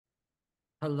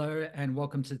Hello and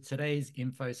welcome to today's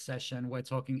info session. We're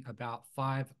talking about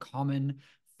 5 common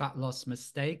fat loss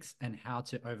mistakes and how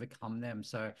to overcome them.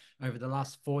 So, over the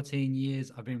last 14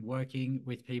 years, I've been working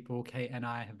with people. Kate and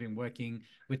I have been working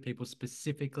with people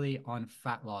specifically on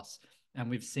fat loss. And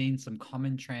we've seen some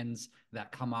common trends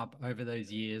that come up over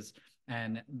those years.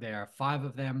 And there are 5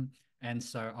 of them. And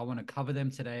so, I want to cover them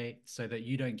today so that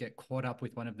you don't get caught up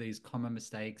with one of these common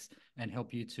mistakes and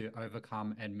help you to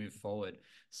overcome and move forward.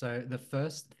 So the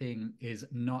first thing is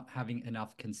not having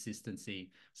enough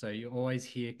consistency. So you always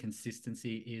hear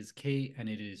consistency is key, and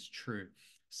it is true.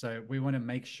 So we want to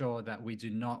make sure that we do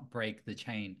not break the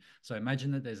chain. So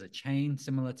imagine that there's a chain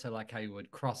similar to like how you would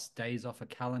cross days off a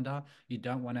calendar. You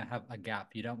don't want to have a gap.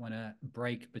 You don't want to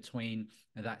break between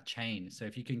that chain. So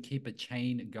if you can keep a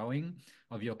chain going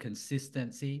of your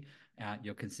consistency,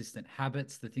 your consistent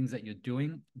habits, the things that you're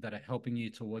doing that are helping you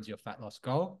towards your fat loss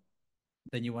goal,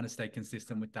 then you want to stay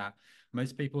consistent with that.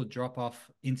 Most people drop off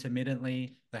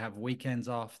intermittently. They have weekends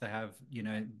off. They have,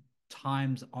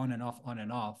 times on and off, on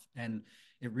and off. And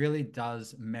it really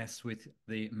does mess with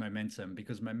the momentum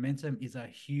because momentum is a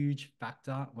huge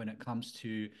factor when it comes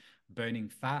to burning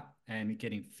fat and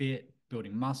getting fit,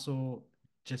 building muscle,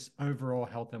 just overall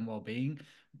health and well-being.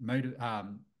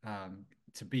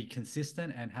 To be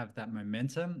consistent and have that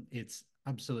momentum, it's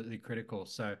absolutely critical.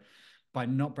 So by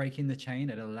not breaking the chain,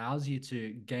 it allows you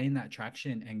to gain that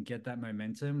traction and get that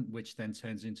momentum, which then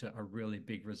turns into a really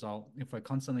big result. If we're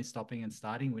constantly stopping and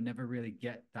starting, we never really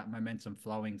get that momentum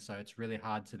flowing. So it's really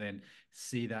hard to then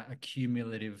see that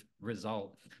accumulative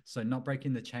result. So not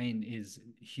breaking the chain is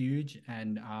huge.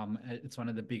 And it's one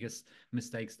of the biggest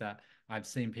mistakes that I've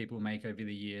seen people make over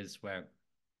the years where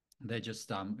they're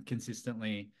just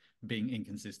consistently being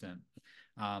inconsistent.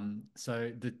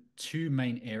 So the two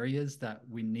main areas that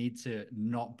we need to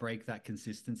not break that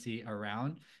consistency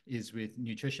around is with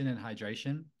nutrition and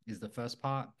hydration is the first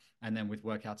part, and then with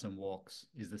workouts and walks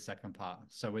is the second part.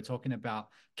 So we're talking about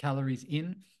calories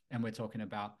in and we're talking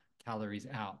about calories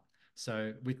out.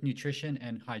 So with nutrition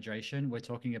and hydration, we're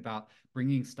talking about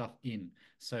bringing stuff in.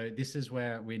 So this is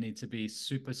where we need to be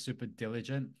super, super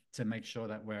diligent to make sure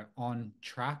that we're on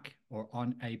track or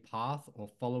on a path or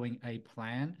following a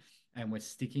plan and we're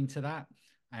sticking to that.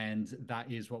 And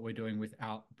that is what we're doing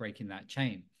without breaking that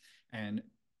chain. And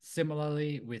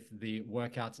similarly with the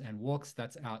workouts and walks,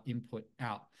 that's our input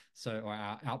out. So, or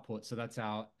our output. So that's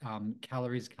our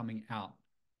calories coming out.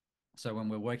 So when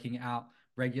we're working out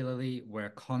regularly, we're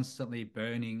constantly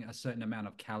burning a certain amount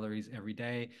of calories every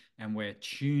day, and we're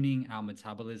tuning our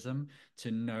metabolism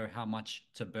to know how much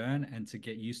to burn and to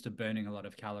get used to burning a lot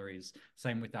of calories.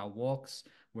 Same with our walks.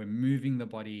 We're moving the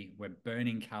body, we're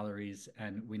burning calories,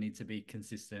 and we need to be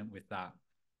consistent with that.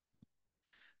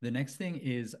 The next thing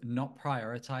is not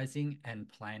prioritizing and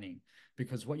planning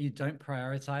because what you don't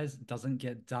prioritize doesn't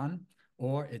get done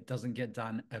or it doesn't get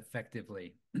done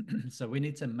effectively. So we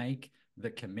need to make the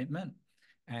commitment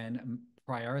and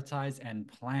prioritize and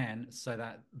plan so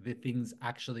that the things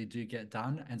actually do get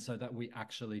done and so that we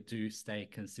actually do stay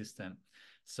consistent.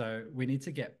 So we need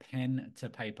to get pen to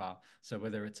paper. So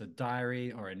whether it's a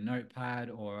diary or a notepad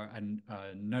or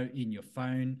a note in your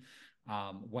phone,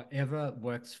 whatever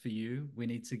works for you, we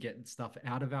need to get stuff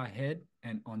out of our head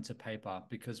and onto paper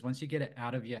because once you get it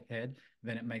out of your head,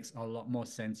 then it makes a lot more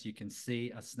sense. You can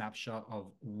see a snapshot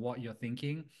of what you're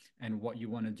thinking and what you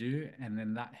want to do. And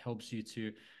then that helps you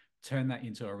to turn that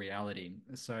into a reality.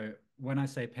 So when I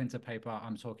say pen to paper,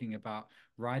 I'm talking about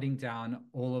writing down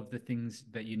all of the things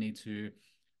that you need to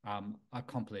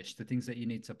accomplish, the things that you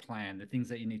need to plan, the things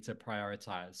that you need to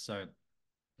prioritize. So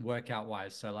workout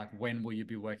wise, so like when will you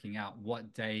be working out,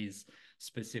 what days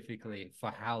specifically,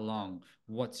 for how long,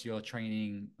 what's your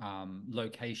training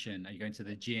location, are you going to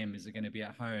the gym, is it going to be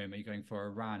at home, are you going for a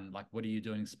run, like what are you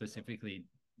doing specifically,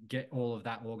 get all of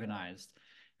that organized.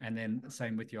 And then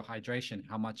same with your hydration,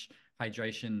 how much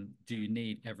hydration do you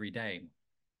need every day,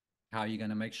 how are you going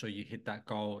to make sure you hit that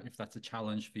goal if that's a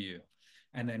challenge for you.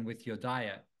 And then with your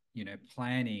diet,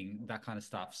 planning that kind of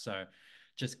stuff. So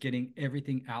just getting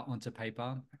everything out onto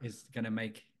paper is going to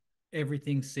make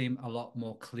everything seem a lot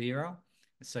more clearer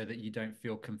so that you don't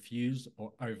feel confused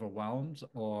or overwhelmed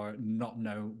or not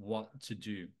know what to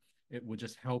do. It will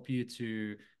just help you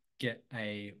to get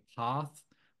a path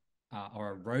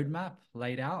or a roadmap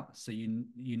laid out so you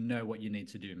know what you need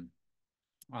to do.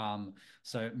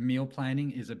 So meal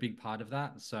planning is a big part of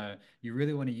that. So you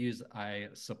really want to use a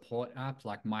support app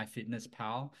like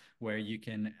MyFitnessPal, where you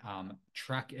can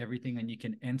track everything and you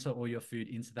can enter all your food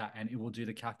into that and it will do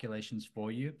the calculations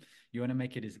for you. You want to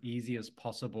make it as easy as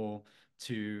possible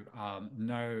to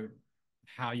know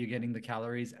how you're getting the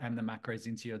calories and the macros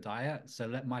into your diet. So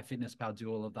let MyFitnessPal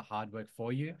do all of the hard work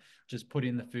for you. Just put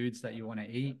in the foods that you want to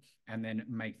eat and then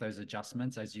make those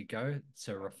adjustments as you go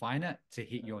to refine it to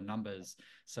hit your numbers.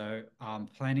 So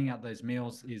planning out those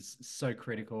meals is so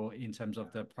critical in terms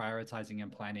of the prioritizing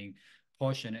and planning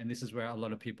portion. And this is where a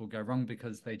lot of people go wrong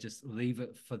because they just leave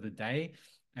it for the day.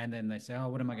 And then they say, oh,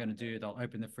 what am I going to do? They'll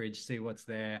open the fridge, see what's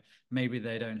there. Maybe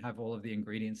they don't have all of the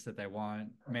ingredients that they want.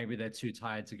 Maybe they're too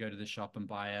tired to go to the shop and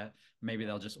buy it. Maybe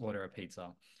they'll just order a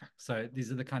pizza. So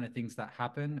these are the kind of things that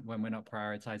happen when we're not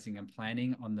prioritizing and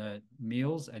planning on the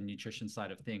meals and nutrition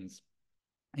side of things.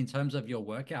 In terms of your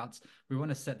workouts, we want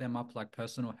to set them up like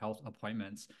personal health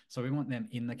appointments. So we want them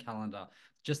in the calendar,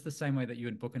 just the same way that you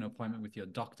would book an appointment with your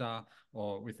doctor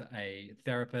or with a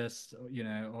therapist,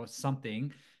 or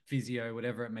something, physio,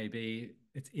 whatever it may be.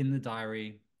 It's in the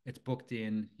diary, it's booked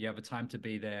in, you have a time to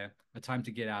be there, a time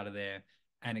to get out of there,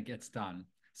 and it gets done.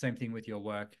 Same thing with your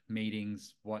work,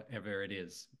 meetings, whatever it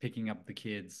is, picking up the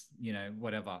kids,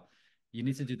 whatever. You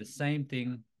need to do the same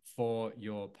thing for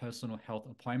your personal health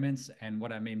appointments. And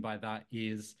what I mean by that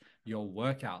is your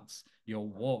workouts, your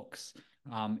walks,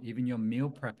 even your meal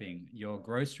prepping, your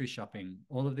grocery shopping.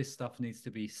 All of this stuff needs to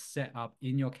be set up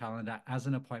in your calendar as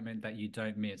an appointment that you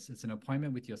don't miss. It's an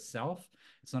appointment with yourself,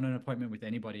 it's not an appointment with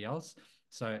anybody else.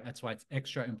 So that's why it's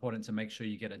extra important to make sure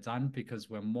you get it done, because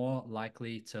we're more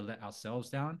likely to let ourselves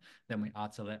down than we are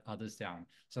to let others down.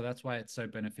 So that's why it's so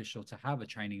beneficial to have a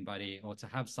training buddy or to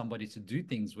have somebody to do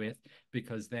things with,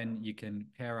 because then you can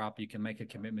pair up, you can make a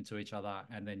commitment to each other,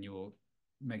 and then you will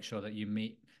make sure that you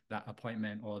meet that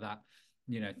appointment or that,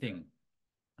 thing.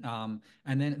 And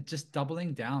then just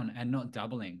doubling down and not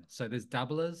doubling. So there's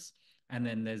dabblers and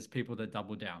then there's people that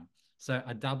double down. So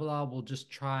a dabbler will just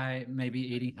try maybe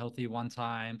eating healthy one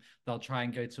time. They'll try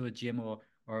and go to a gym or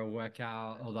a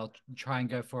workout, or they'll try and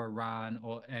go for a run,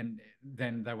 and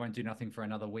then they won't do nothing for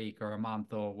another week or a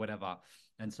month or whatever.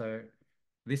 And so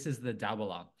this is the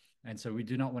dabbler. And so we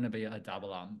do not want to be a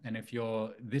dabbler. And if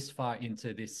you're this far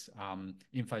into this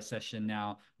info session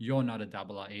now, you're not a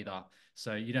dabbler either.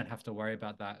 So you don't have to worry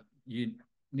about that. You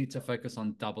need to focus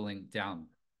on doubling down.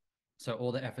 So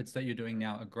all the efforts that you're doing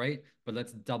now are great, but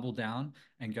let's double down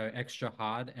and go extra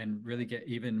hard and really get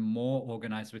even more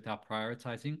organized with our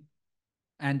prioritizing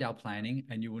and our planning.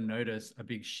 And you will notice a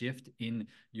big shift in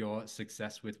your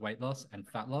success with weight loss and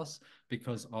fat loss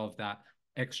because of that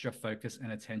extra focus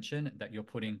and attention that you're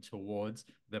putting towards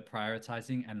the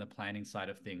prioritizing and the planning side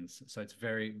of things. So it's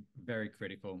very, very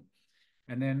critical.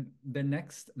 And then the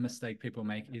next mistake people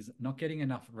make is not getting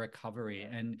enough recovery.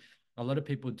 And a lot of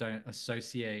people don't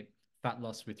associate fat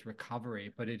loss with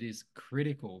recovery, but it is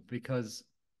critical because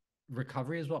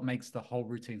recovery is what makes the whole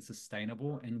routine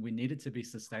sustainable, and we need it to be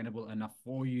sustainable enough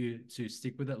for you to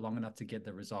stick with it long enough to get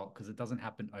the result, because it doesn't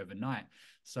happen overnight.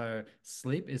 So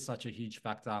sleep is such a huge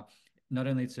factor, not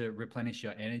only to replenish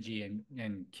your energy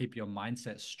and keep your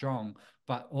mindset strong,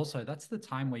 but also that's the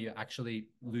time where you're actually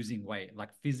losing weight,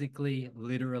 like physically,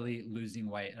 literally losing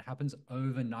weight. It happens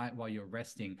overnight while you're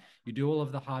resting. You do all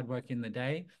of the hard work in the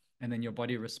day, and then your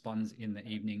body responds in the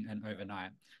evening and overnight.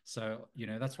 So,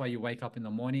 that's why you wake up in the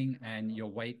morning and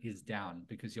your weight is down,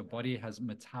 because your body has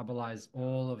metabolized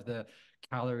all of the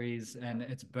calories and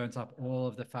it's burnt up all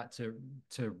of the fat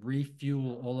to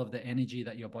refuel all of the energy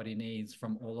that your body needs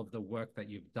from all of the work that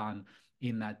you've done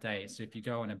in that day. So if you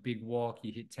go on a big walk,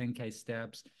 you hit 10K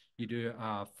steps, you do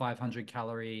a 500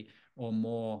 calorie or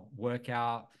more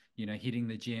workout, hitting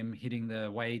the gym, hitting the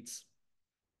weights,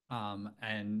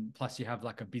 and plus you have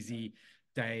like a busy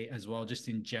day as well, just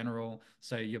in general.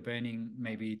 So you're burning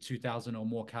maybe 2,000 or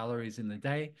more calories in the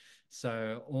day.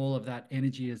 So all of that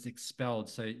energy is expelled.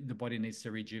 So the body needs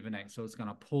to rejuvenate. So it's going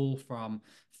to pull from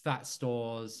fat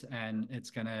stores, and it's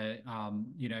going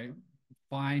to,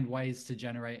 find ways to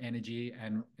generate energy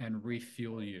and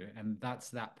refuel you. And that's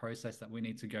that process that we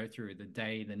need to go through: the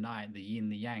day, the night, the yin,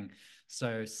 the yang.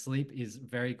 So sleep is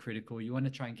very critical. You want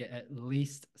to try and get at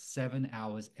least 7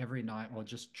 hours every night, or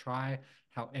just try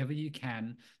however you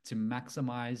can to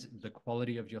maximize the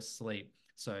quality of your sleep.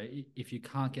 So if you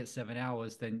can't get 7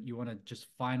 hours, then you want to just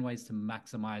find ways to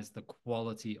maximize the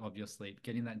quality of your sleep,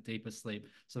 getting that deeper sleep.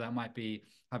 So that might be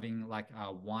having like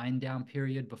a wind down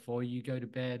period before you go to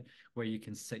bed, where you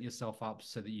can set yourself up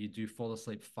so that you do fall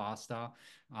asleep faster,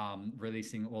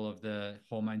 releasing all of the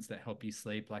hormones that help you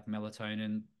sleep, like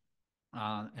melatonin,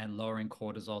 and lowering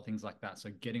cortisol, things like that.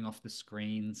 So getting off the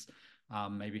screens,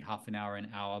 maybe half an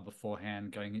hour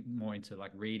beforehand, going more into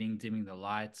like reading, dimming the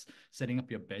lights, setting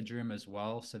up your bedroom as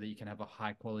well so that you can have a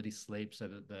high quality sleep, so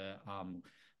that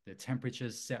the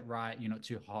temperature's set right. You're not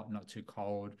too hot, not too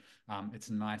cold. It's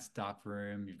a nice dark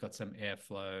room. You've got some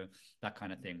airflow, that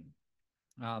kind of thing.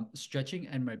 Stretching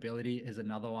and mobility is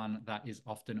another one that is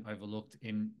often overlooked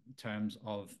in terms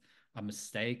of a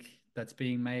mistake that's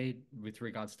being made with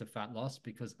regards to fat loss,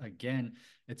 because again,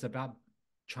 it's about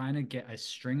trying to get a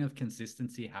string of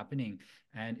consistency happening.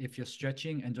 And if you're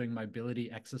stretching and doing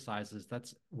mobility exercises,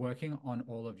 that's working on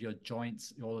all of your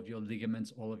joints, all of your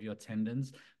ligaments, all of your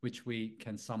tendons, which we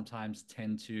can sometimes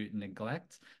tend to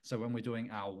neglect. So when we're doing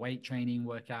our weight training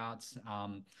workouts,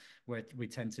 where we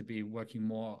tend to be working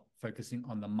more focusing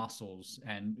on the muscles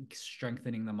and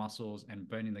strengthening the muscles and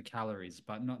burning the calories,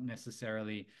 but not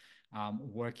necessarily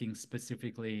working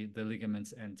specifically the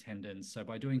ligaments and tendons. So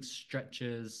by doing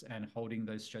stretches and holding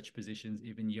those stretch positions,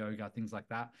 even yoga, things like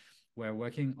that, we're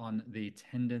working on the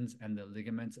tendons and the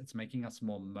ligaments. It's making us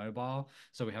more mobile.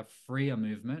 So we have freer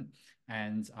movement,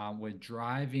 and we're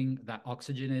driving that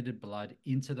oxygenated blood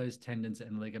into those tendons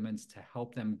and ligaments to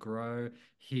help them grow,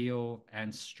 heal,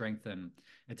 and strengthen.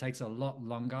 It takes a lot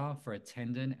longer for a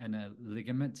tendon and a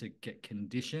ligament to get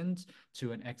conditioned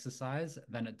to an exercise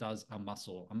than it does a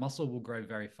muscle. A muscle will grow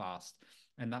very fast,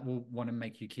 and that will want to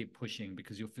make you keep pushing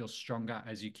because you'll feel stronger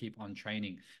as you keep on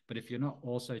training. But if you're not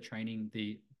also training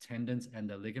the tendons and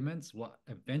the ligaments, what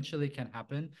eventually can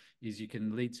happen is you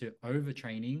can lead to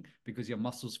overtraining because your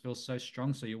muscles feel so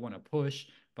strong, so you want to push,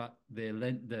 but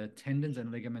the tendons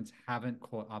and ligaments haven't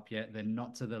caught up yet. They're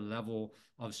not to the level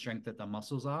of strength that the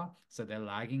muscles are, so they're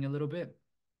lagging a little bit.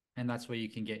 And that's where you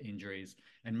can get injuries.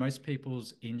 And most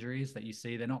people's injuries that you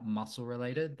see, they're not muscle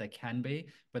related. They can be,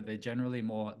 but they're generally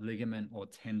more ligament or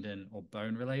tendon or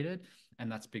bone related.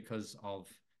 And that's because of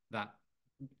that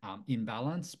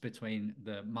imbalance between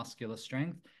the muscular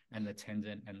strength and the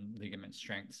tendon and ligament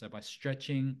strength. So by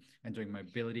stretching and doing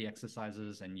mobility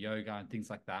exercises and yoga and things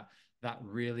like that, that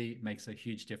really makes a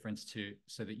huge difference to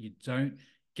so that you don't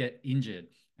get injured.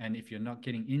 And if you're not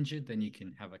getting injured, then you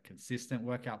can have a consistent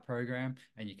workout program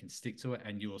and you can stick to it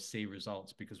and you will see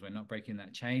results because we're not breaking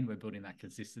that chain. We're building that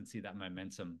consistency, that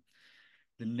momentum.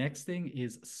 The next thing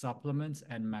is supplements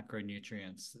and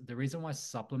macronutrients. The reason why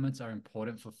supplements are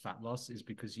important for fat loss is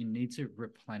because you need to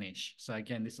replenish. So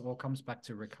again, this all comes back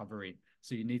to recovery.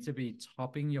 So you need to be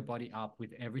topping your body up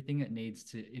with everything it needs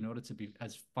to in order to be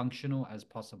as functional as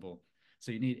possible.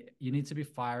 So you need to be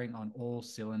firing on all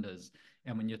cylinders.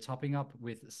 And when you're topping up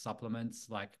with supplements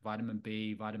like vitamin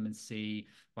B, vitamin C,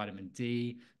 vitamin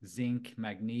D, zinc,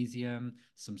 magnesium,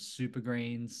 some super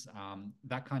greens,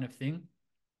 that kind of thing,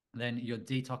 then you're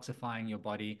detoxifying your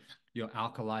body, you're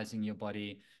alkalizing your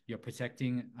body, you're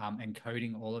protecting and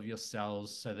coating all of your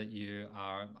cells so that you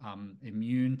are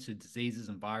immune to diseases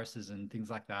and viruses and things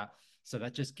like that. So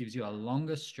that just gives you a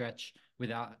longer stretch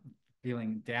without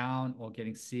feeling down or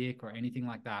getting sick or anything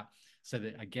like that. So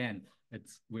that again,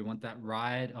 we want that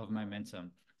ride of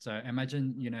momentum. So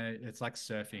imagine, it's like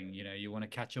surfing, you want to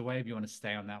catch a wave, you want to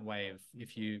stay on that wave.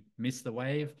 If you miss the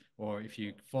wave or if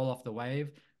you fall off the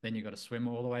wave, then you got to swim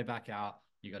all the way back out.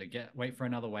 You got to wait for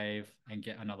another wave and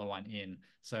get another one in.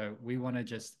 So we want to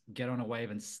just get on a wave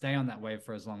and stay on that wave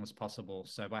for as long as possible.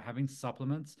 So by having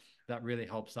supplements, that really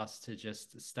helps us to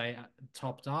just stay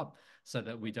topped up so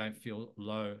that we don't feel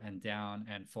low and down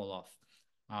and fall off.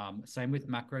 Same with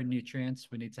macronutrients.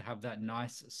 We need to have that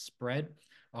nice spread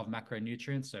of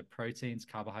macronutrients, so proteins,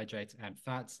 carbohydrates, and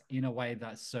fats in a way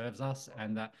that serves us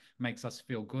and that makes us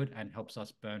feel good and helps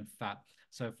us burn fat.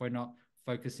 So if we're not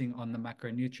focusing on the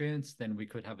macronutrients, then we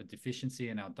could have a deficiency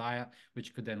in our diet,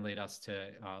 which could then lead us to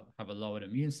have a lowered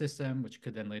immune system, which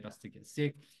could then lead us to get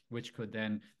sick, which could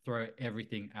then throw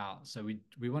everything out. So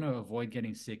we want to avoid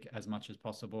getting sick as much as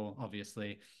possible,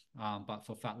 obviously, but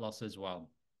for fat loss as well.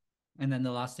 And then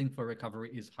the last thing for recovery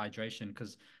is hydration,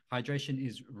 because hydration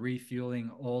is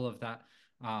refueling all of that,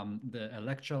 the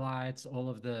electrolytes, all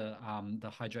of the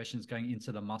hydration is going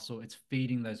into the muscle. It's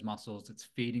feeding those muscles. It's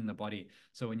feeding the body.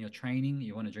 So when you're training,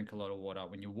 you want to drink a lot of water.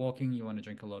 When you're walking, you want to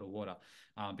drink a lot of water,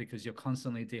 because you're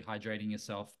constantly dehydrating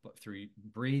yourself through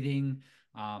breathing,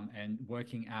 and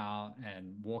working out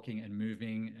and walking and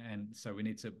moving. And so we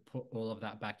need to put all of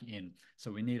that back in.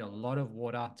 So we need a lot of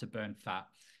water to burn fat.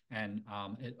 And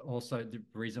it also, the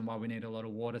reason why we need a lot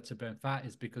of water to burn fat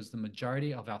is because the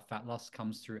majority of our fat loss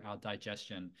comes through our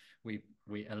digestion. We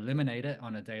eliminate it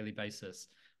on a daily basis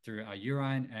through our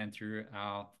urine and through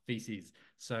our feces.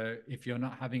 So if you're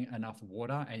not having enough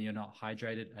water and you're not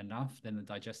hydrated enough, then the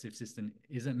digestive system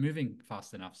isn't moving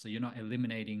fast enough. So you're not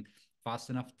eliminating fast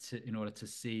enough in order to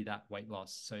see that weight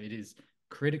loss. So it is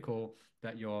critical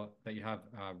that you have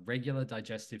a regular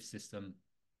digestive system,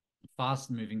 fast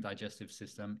moving digestive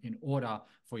system, in order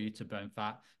for you to burn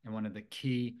fat. And one of the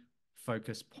key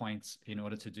focus points in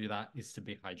order to do that is to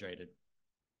be hydrated.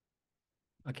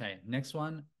 Okay, next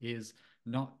one is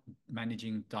not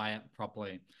managing diet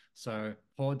properly. So,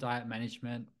 poor diet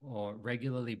management or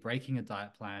regularly breaking a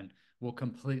diet plan will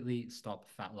completely stop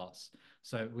fat loss.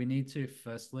 So, we need to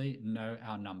firstly know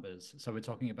our numbers. So, we're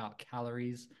talking about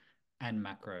calories and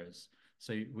macros.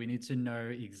 So, we need to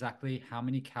know exactly how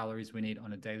many calories we need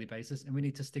on a daily basis, and we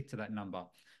need to stick to that number.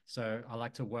 So, I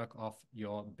like to work off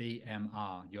your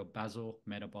BMR, your basal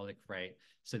metabolic rate.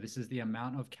 So this is the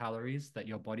amount of calories that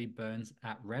your body burns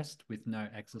at rest with no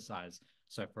exercise.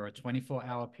 So for a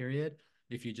 24-hour period,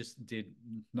 if you just did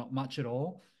not much at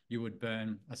all, you would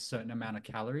burn a certain amount of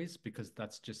calories because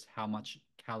that's just how much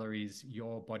calories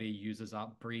your body uses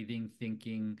up, breathing,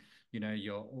 thinking,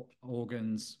 your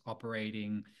organs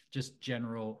operating, just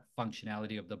general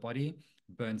functionality of the body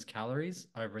burns calories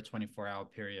over a 24-hour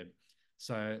period.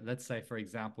 So let's say, for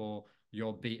example,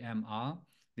 your BMR,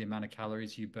 the amount of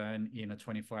calories you burn in a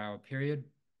 24-hour period,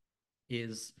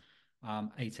 is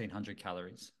 1,800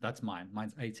 calories. That's mine.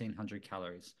 Mine's 1,800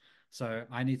 calories. So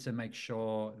I need to make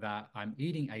sure that I'm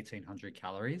eating 1,800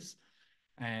 calories.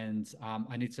 And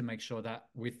I need to make sure that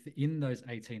within those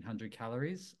 1,800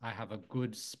 calories, I have a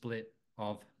good split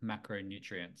of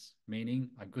macronutrients, meaning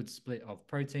a good split of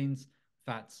proteins,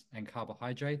 fats, and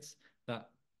carbohydrates that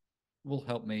will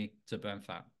help me to burn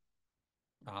fat.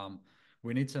 Um,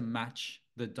 we need to match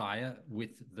the diet with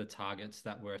the targets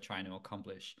that we're trying to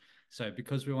accomplish. So,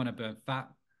 because we want to burn fat,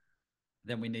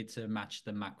 then we need to match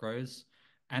the macros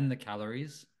and the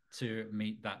calories to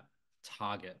meet that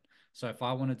target. So, if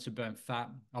I wanted to burn fat,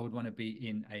 I would want to be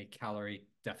in a calorie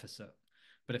deficit.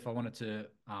 But if I wanted to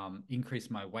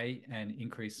increase my weight and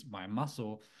increase my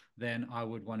muscle, then I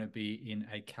would want to be in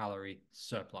a calorie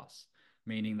surplus,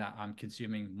 meaning that I'm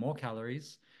consuming more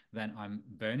calories than I'm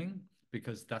burning,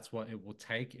 because that's what it will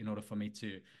take in order for me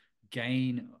to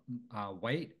gain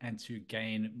weight and to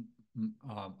gain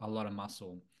a lot of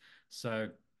muscle. So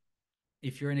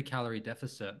if you're in a calorie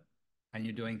deficit and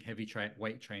you're doing heavy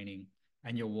weight training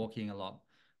and you're walking a lot,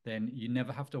 then you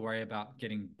never have to worry about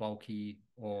getting bulky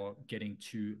or getting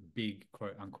too big,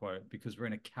 quote unquote, because we're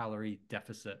in a calorie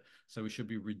deficit. So we should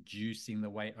be reducing the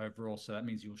weight overall. So that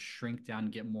means you'll shrink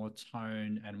down, get more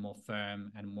tone and more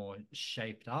firm and more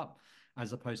shaped up,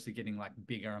 as opposed to getting like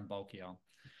bigger and bulkier.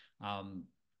 Um,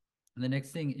 and the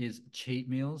next thing is cheat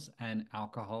meals and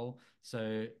alcohol.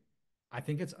 So I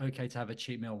think it's okay to have a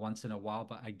cheat meal once in a while,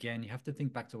 but again, you have to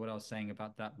think back to what I was saying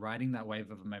about that riding that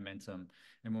wave of momentum.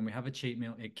 And when we have a cheat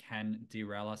meal, it can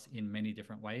derail us in many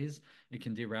different ways. It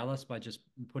can derail us by just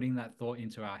putting that thought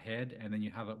into our head, and then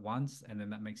you have it once, and then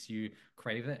that makes you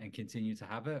crave it and continue to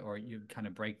have it, or you kind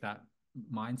of break that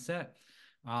mindset.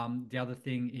 The other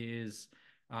thing is,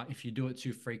 if you do it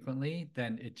too frequently,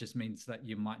 then it just means that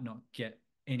you might not get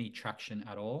any traction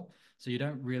at all. So you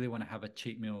don't really want to have a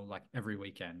cheat meal like every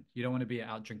weekend. You don't want to be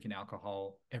out drinking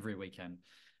alcohol every weekend.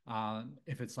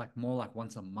 If it's like more like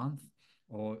once a month,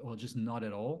 or just not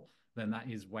at all, then that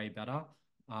is way better.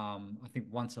 I think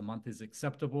once a month is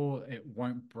acceptable. It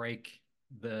won't break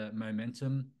the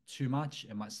momentum too much.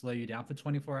 It might slow you down for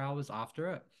 24 hours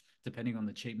after it, depending on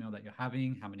the cheat meal that you're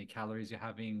having, how many calories you're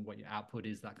having, what your output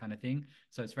is, that kind of thing.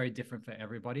 So it's very different for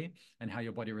everybody and how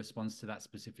your body responds to that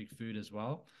specific food as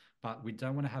well. But we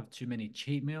don't want to have too many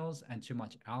cheat meals and too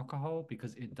much alcohol,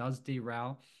 because it does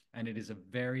derail. And it is a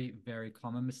very, very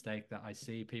common mistake that I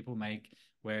see people make,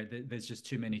 where there's just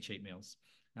too many cheat meals.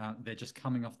 They're just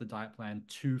coming off the diet plan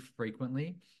too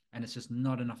frequently, and it's just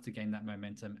not enough to gain that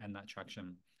momentum and that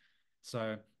traction.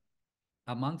 So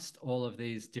amongst all of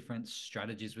these different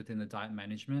strategies within the diet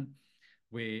management,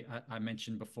 I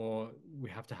mentioned before, we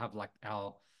have to have like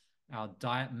our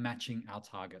diet matching our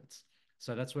targets.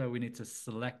 So that's where we need to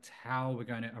select how we're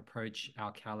going to approach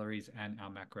our calories and our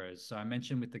macros. So I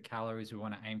mentioned with the calories, we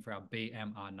want to aim for our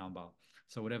BMR number.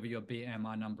 So whatever your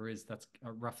BMR number is, that's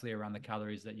roughly around the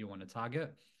calories that you want to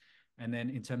target. And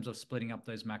then in terms of splitting up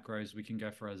those macros, we can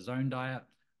go for a zone diet.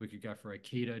 We could go for a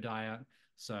keto diet.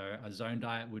 So a zone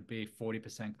diet would be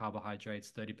 40%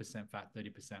 carbohydrates, 30% fat,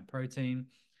 30% protein.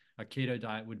 A keto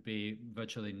diet would be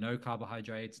virtually no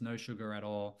carbohydrates, no sugar at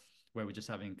all, where we're just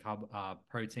having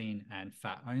protein and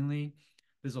fat only.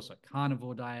 There's also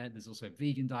carnivore diet. There's also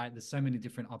vegan diet. There's so many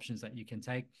different options that you can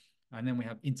take. And then we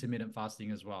have intermittent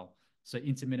fasting as well. So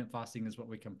intermittent fasting is what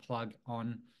we can plug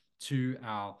on to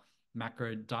our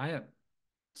macro diet.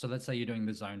 So let's say you're doing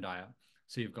the zone diet.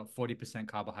 So you've got 40%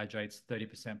 carbohydrates,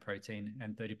 30% protein,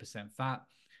 and 30% fat.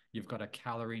 You've got a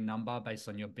calorie number based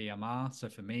on your BMR. So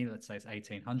for me, let's say it's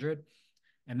 1,800.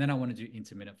 And then I want to do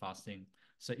intermittent fasting.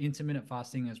 So intermittent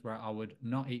fasting is where I would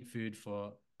not eat food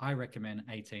for, I recommend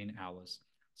 18 hours.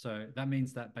 So that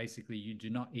means that basically you do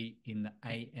not eat in the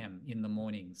AM in the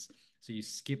mornings. So you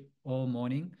skip all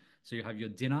morning. So you have your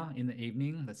dinner in the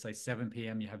evening, let's say 7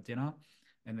 p.m. you have dinner,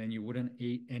 and then you wouldn't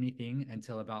eat anything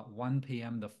until about 1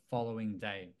 p.m. the following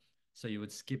day. So you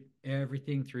would skip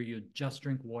everything through, you just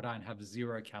drink water and have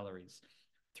 0 calories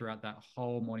throughout that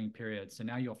whole morning period. So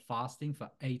now you're fasting for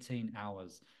 18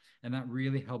 hours. And that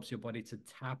really helps your body to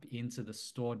tap into the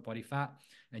stored body fat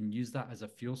and use that as a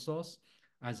fuel source,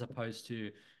 as opposed to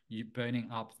you burning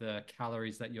up the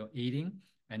calories that you're eating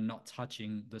and not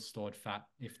touching the stored fat,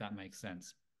 if that makes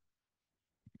sense.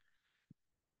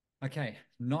 Okay,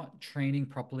 not training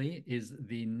properly is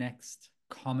the next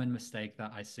common mistake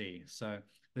that I see. So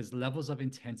there's levels of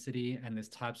intensity and there's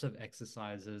types of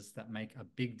exercises that make a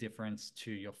big difference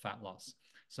to your fat loss.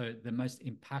 So the most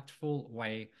impactful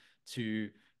way to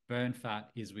burn fat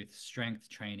is with strength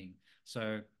training.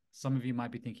 So some of you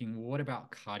might be thinking, well, what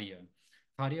about cardio?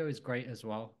 Cardio is great as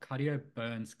well. Cardio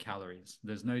burns calories.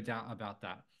 There's no doubt about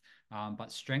that.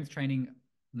 But strength training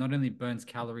not only burns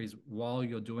calories while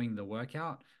you're doing the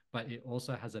workout, but it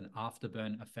also has an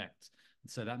afterburn effect.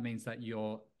 So that means that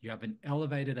you have an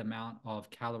elevated amount of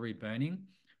calorie burning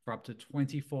for up to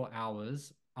 24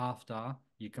 hours after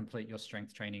you complete your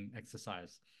strength training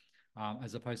exercise.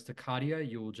 As opposed to cardio,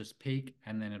 you will just peak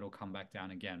and then it'll come back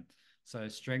down again. So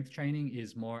strength training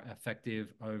is more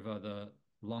effective over the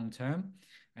long term,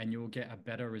 and you'll get a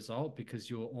better result because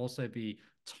you'll also be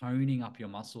toning up your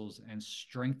muscles and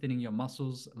strengthening your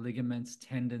muscles, ligaments,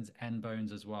 tendons, and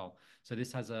bones as well. So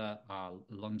this has a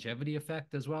longevity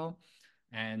effect as well,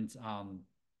 and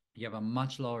you have a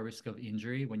much lower risk of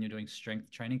injury when you're doing strength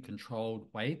training, controlled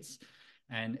weights,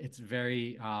 and it's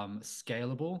very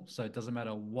scalable. So it doesn't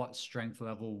matter what strength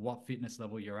level, what fitness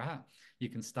level you're at. You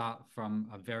can start from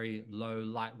a very low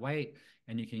light weight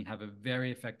and you can have a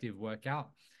very effective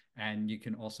workout. And you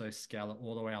can also scale it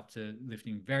all the way up to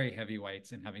lifting very heavy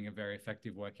weights and having a very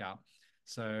effective workout.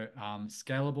 So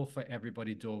scalable for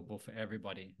everybody, doable for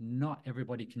everybody. Not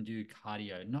everybody can do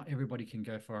cardio. Not everybody can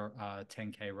go for a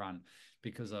 10K run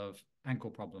because of ankle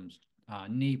problems,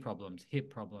 knee problems,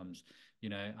 hip problems,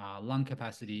 lung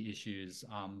capacity issues,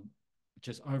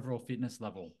 just overall fitness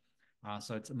level.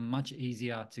 So it's much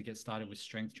easier to get started with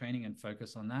strength training and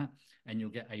focus on that, and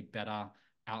you'll get a better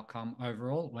outcome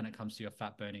overall when it comes to your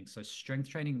fat burning. So strength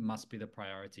training must be the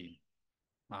priority.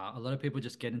 A lot of people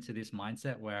just get into this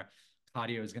mindset where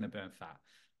cardio is going to burn fat,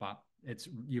 but it's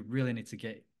you really need to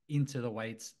get into the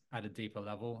weights at a deeper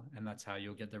level, and that's how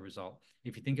you'll get the result.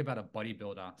 If you think about a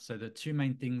bodybuilder, so the two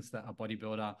main things that a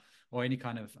bodybuilder or any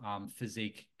kind of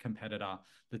physique competitor,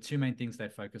 the two main things they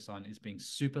focus on is being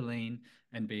super lean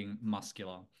and being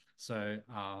muscular. So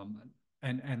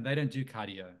and they don't do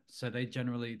cardio, so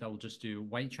they'll just do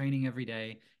weight training every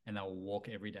day and they'll walk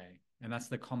every day, and that's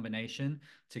the combination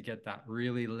to get that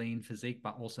really lean physique,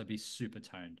 but also be super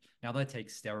toned. Now they take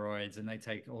steroids and they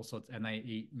take all sorts, and they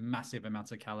eat massive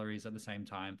amounts of calories at the same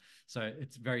time. So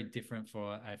it's very different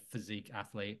for a physique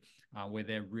athlete where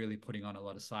they're really putting on a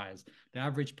lot of size. The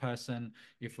average person,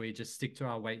 if we just stick to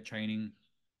our weight training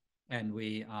and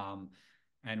we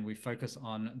focus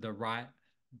on the right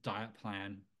diet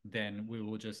plan, then we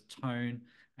will just tone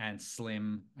and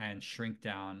slim and shrink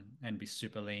down and be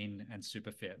super lean and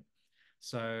super fit.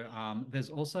 So there's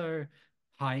also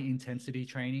high intensity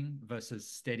training versus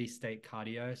steady state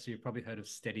cardio. So you've probably heard of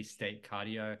steady state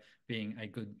cardio being a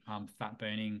good fat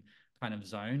burning kind of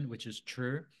zone, which is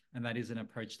true. And that is an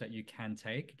approach that you can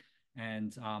take.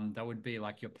 And that would be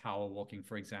like your power walking,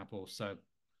 for example. So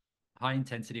high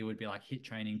intensity would be like HIIT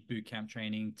training, boot camp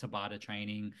training, Tabata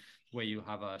training, where you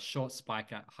have a short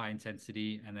spike at high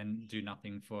intensity and then do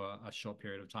nothing for a short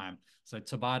period of time. So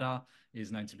Tabata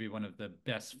is known to be one of the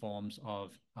best forms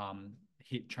of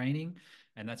HIIT training.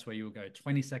 And that's where you'll go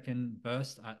 20-second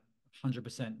burst at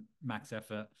 100% max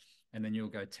effort. And then you'll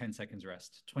go 10 seconds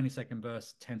rest, 20-second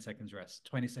burst, 10 seconds rest,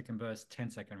 20-second burst,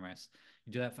 10-second rest.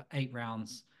 You do that for 8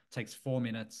 rounds, takes 4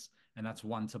 minutes, and that's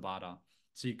one Tabata.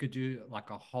 So you could do like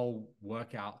a whole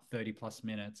workout, 30 plus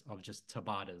minutes of just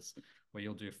Tabatas, where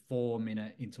you'll do 4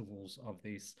 minute intervals of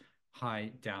these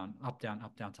high down, up down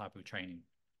type of training.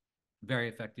 Very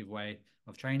effective way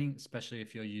of training, especially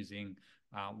if you're using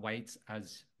weights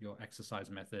as your exercise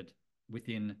method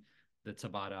within the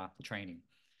Tabata training.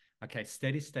 Okay,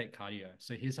 steady state cardio.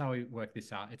 So here's how we work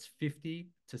this out. It's 50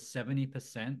 to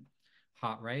 70%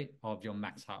 heart rate of your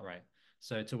max heart rate.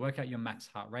 So to work out your max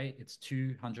heart rate, it's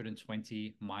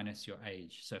 220 minus your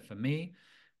age. So for me,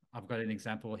 I've got an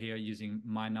example here using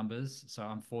my numbers. So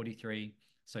I'm 43.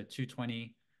 So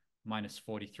 220 minus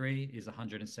 43 is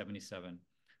 177.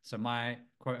 So my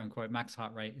quote unquote max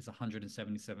heart rate is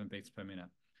 177 beats per minute.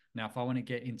 Now, if I want to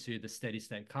get into the steady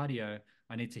state cardio,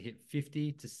 I need to hit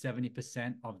 50 to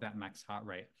 70% of that max heart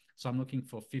rate. So I'm looking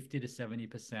for 50 to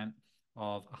 70%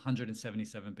 of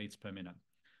 177 beats per minute.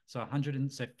 So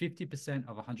 50%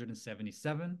 of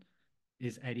 177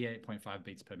 is 88.5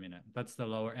 beats per minute. That's the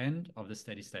lower end of the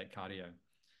steady state cardio.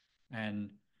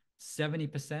 And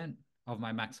 70% of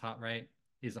my max heart rate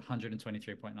is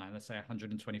 123.9, let's say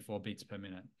 124 beats per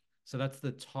minute. So that's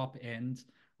the top end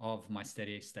of my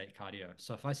steady state cardio.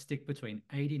 So if I stick between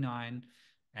 89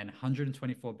 and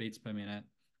 124 beats per minute,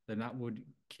 then that would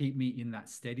keep me in that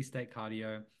steady state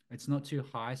cardio. It's not too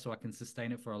high, so I can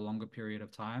sustain it for a longer period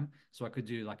of time. So I could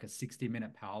do like a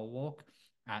 60-minute power walk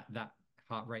at that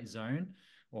heart rate zone,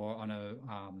 or on a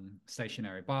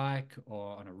stationary bike,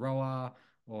 or on a rower,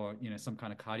 or some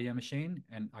kind of cardio machine,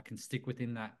 and I can stick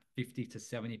within that 50 to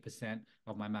 70%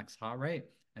 of my max heart rate,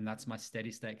 and that's my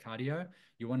steady state cardio.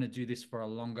 You want to do this for a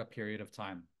longer period of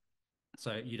time.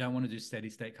 So you don't want to do steady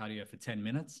state cardio for 10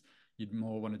 minutes. You'd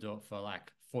more want to do it for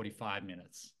like 45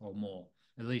 minutes or more,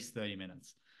 at least 30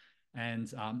 minutes. And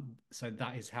so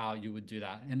that is how you would do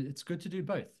that. And it's good to do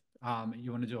both.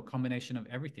 You want to do a combination of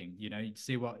everything. You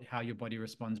see how your body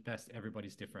responds best.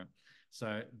 Everybody's different.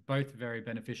 So both very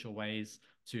beneficial ways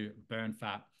to burn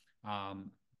fat.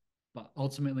 But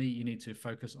ultimately, you need to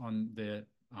focus on the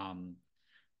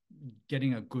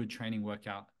getting a good training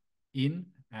workout in,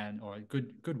 or a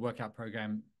good workout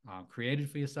program created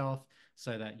for yourself,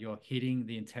 so that you're hitting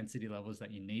the intensity levels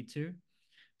that you need to,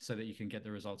 so that you can get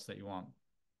the results that you want.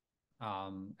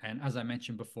 And as I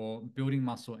mentioned before, building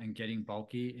muscle and getting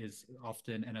bulky is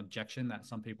often an objection that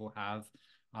some people have,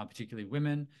 particularly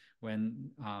women, when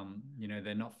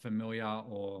they're not familiar,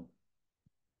 or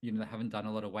they haven't done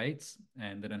a lot of weights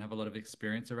and they don't have a lot of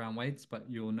experience around weights. But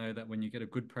you'll know that when you get a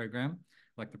good program,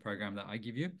 like the program that I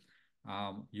give you,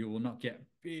 you will not get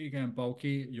big and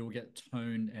bulky. You'll get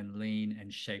toned and lean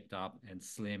and shaped up and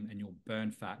slim, and you'll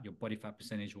burn fat. Your body fat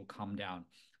percentage will come down.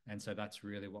 And so that's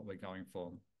really what we're going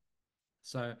for.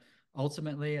 So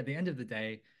ultimately, at the end of the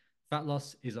day, fat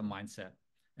loss is a mindset,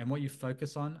 and what you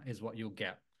focus on is what you'll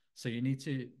get. So you need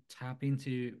to tap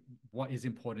into what is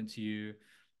important to you,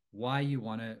 why you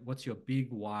want it, what's your big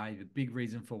why, the big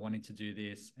reason for wanting to do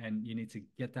this, and you need to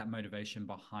get that motivation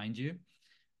behind you.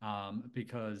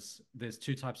 Because there's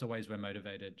two types of ways we're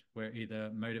motivated. We're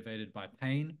either motivated by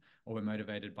pain, or we're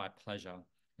motivated by pleasure.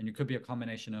 And it could be a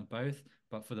combination of both.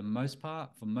 But for the most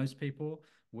part, for most people,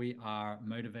 we are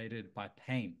motivated by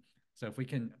pain. So if we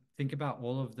can think about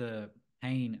all of the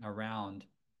pain around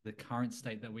the current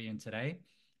state that we're in today,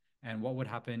 and what would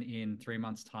happen in 3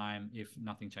 months' time if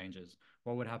nothing changes?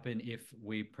 What would happen if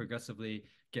we progressively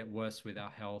get worse with our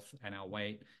health and our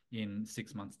weight in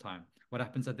 6 months' time? What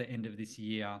happens at the end of this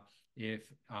year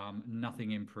if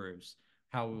nothing improves?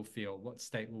 How we'll feel? What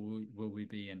state will we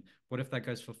be in? What if that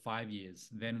goes for 5 years?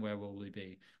 Then where will we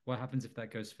be? What happens if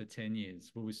that goes for 10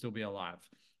 years? Will we still be alive?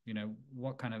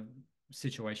 What kind of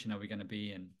situation are we going to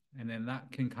be in? And then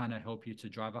that can kind of help you to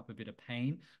drive up a bit of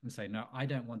pain and say, no, I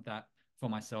don't want that for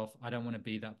myself. I don't want to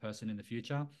be that person in the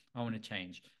future. I want to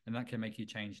change. And that can make you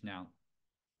change now.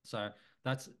 So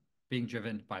that's being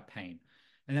driven by pain.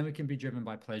 And then we can be driven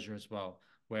by pleasure as well,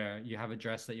 where you have a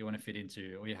dress that you want to fit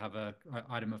into, or you have a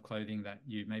item of clothing that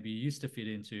you maybe used to fit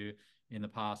into in the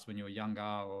past when you were younger,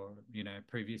 or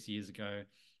previous years ago,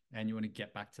 and you want to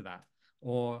get back to that.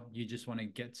 Or you just want to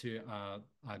get to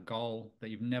a goal that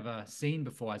you've never seen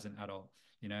before as an adult,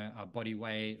 a body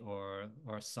weight, or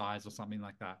a size, or something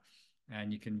like that.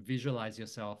 And you can visualize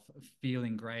yourself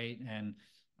feeling great, and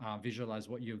visualize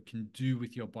what you can do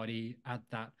with your body at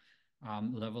that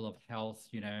level of health.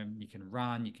 You can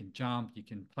run, you can jump, you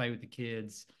can play with the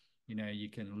kids, you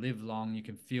can live long, you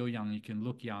can feel young, you can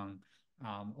look young,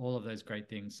 all of those great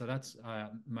things. So that's a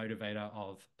motivator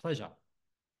of pleasure.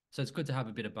 So it's good to have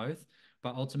a bit of both,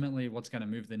 but ultimately what's going to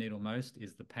move the needle most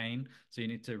is the pain. So you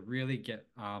need to really get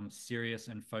serious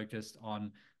and focused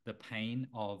on the pain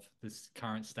of this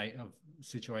current state of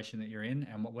situation that you're in,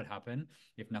 and what would happen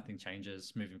if nothing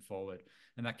changes moving forward.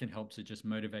 And that can help to just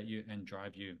motivate you and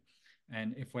drive you.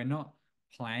 And if we're not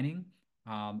planning,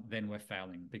 then we're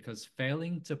failing, because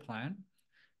failing to plan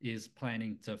is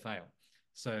planning to fail.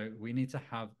 So we need to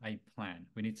have a plan.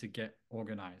 We need to get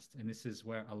organized. And this is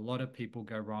where a lot of people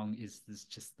go wrong, is this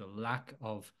just the lack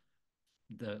of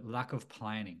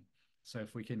planning. So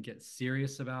if we can get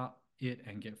serious about it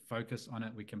and get focused on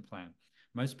it, we can plan.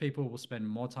 Most people will spend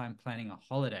more time planning a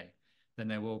holiday than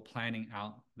they will planning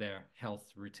out their health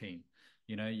routine.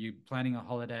 You planning a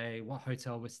holiday, what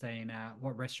hotel we're staying at,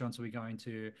 what restaurants are we going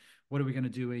to, what are we going to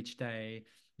do each day,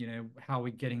 how are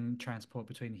we getting transport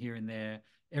between here and there.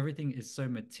 everything is so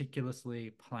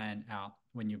meticulously planned out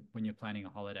when you're planning a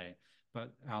holiday.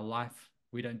 But our life,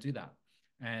 we don't do that.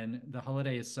 And the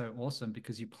holiday is so awesome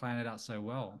because you plan it out so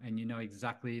well and you know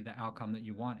exactly the outcome that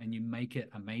you want and you make it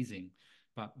amazing.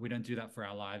 But we don't do that for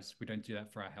our lives. We don't do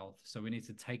that for our health. So we need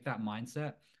to take that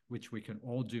mindset, which we can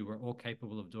all do. We're all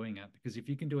capable of doing it, because if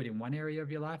you can do it in one area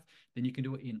of your life, then you can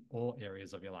do it in all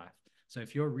areas of your life. So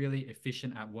if you're really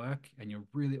efficient at work and you're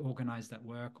really organized at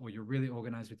work, or you're really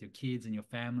organized with your kids and your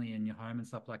family and your home and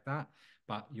stuff like that,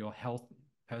 but your health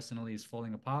personally is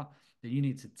falling apart, then you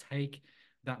need to take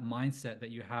that mindset that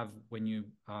you have when you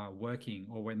are working,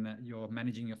 or when you're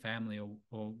managing your family,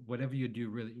 or whatever you do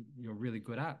really you're really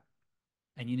good at,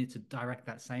 and you need to direct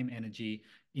that same energy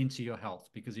into your health,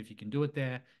 because if you can do it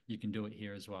there, you can do it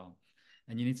here as well.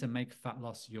 And you need to make fat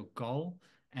loss your goal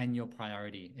and your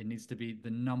priority. It needs to be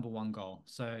the number one goal.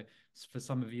 So for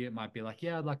some of you, it might be like,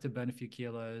 yeah, I'd like to burn a few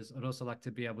kilos. I'd also like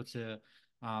to be able to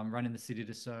run in the city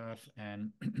to surf.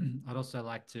 And I'd also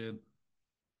like to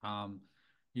um,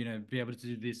 be able to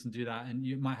do this and do that. And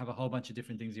you might have a whole bunch of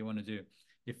different things you want to do.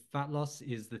 If fat loss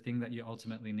is the thing that you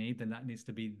ultimately need, then that needs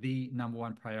to be the number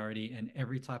one priority. And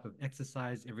every type of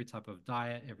exercise, every type of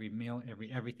diet, every meal,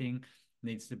 everything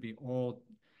needs to be all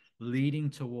leading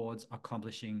towards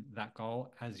accomplishing that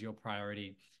goal as your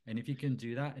priority. And if you can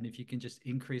do that, and if you can just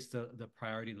increase the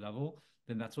priority level,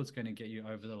 then that's what's going to get you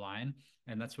over the line.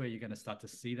 And that's where you're going to start to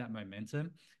see that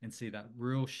momentum and see that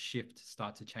real shift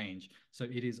start to change. So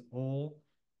it is all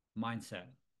mindset.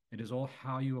 It is all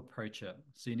how you approach it.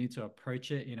 So you need to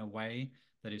approach it in a way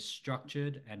that is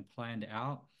structured and planned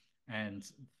out and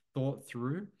thought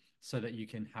through, so that you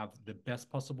can have the best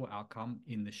possible outcome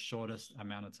in the shortest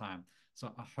amount of time.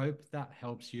 So I hope that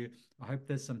helps you. I hope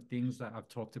there's some things that I've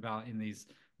talked about in these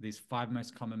five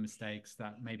most common mistakes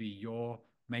that maybe you're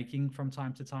making from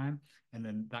time to time, and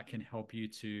then that can help you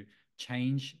to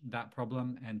change that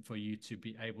problem, and for you to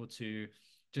be able to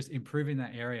just improve in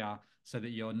that area, so that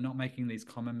you're not making these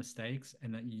common mistakes,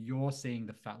 and that you're seeing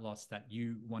the fat loss that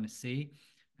you want to see,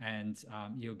 and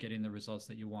you're getting the results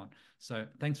that you want. So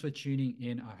thanks for tuning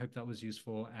in. I hope that was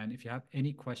useful. And if you have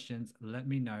any questions, let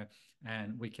me know,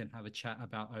 and we can have a chat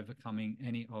about overcoming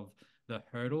any of the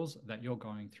hurdles that you're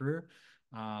going through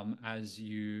as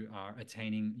you are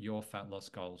attaining your fat loss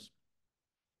goals.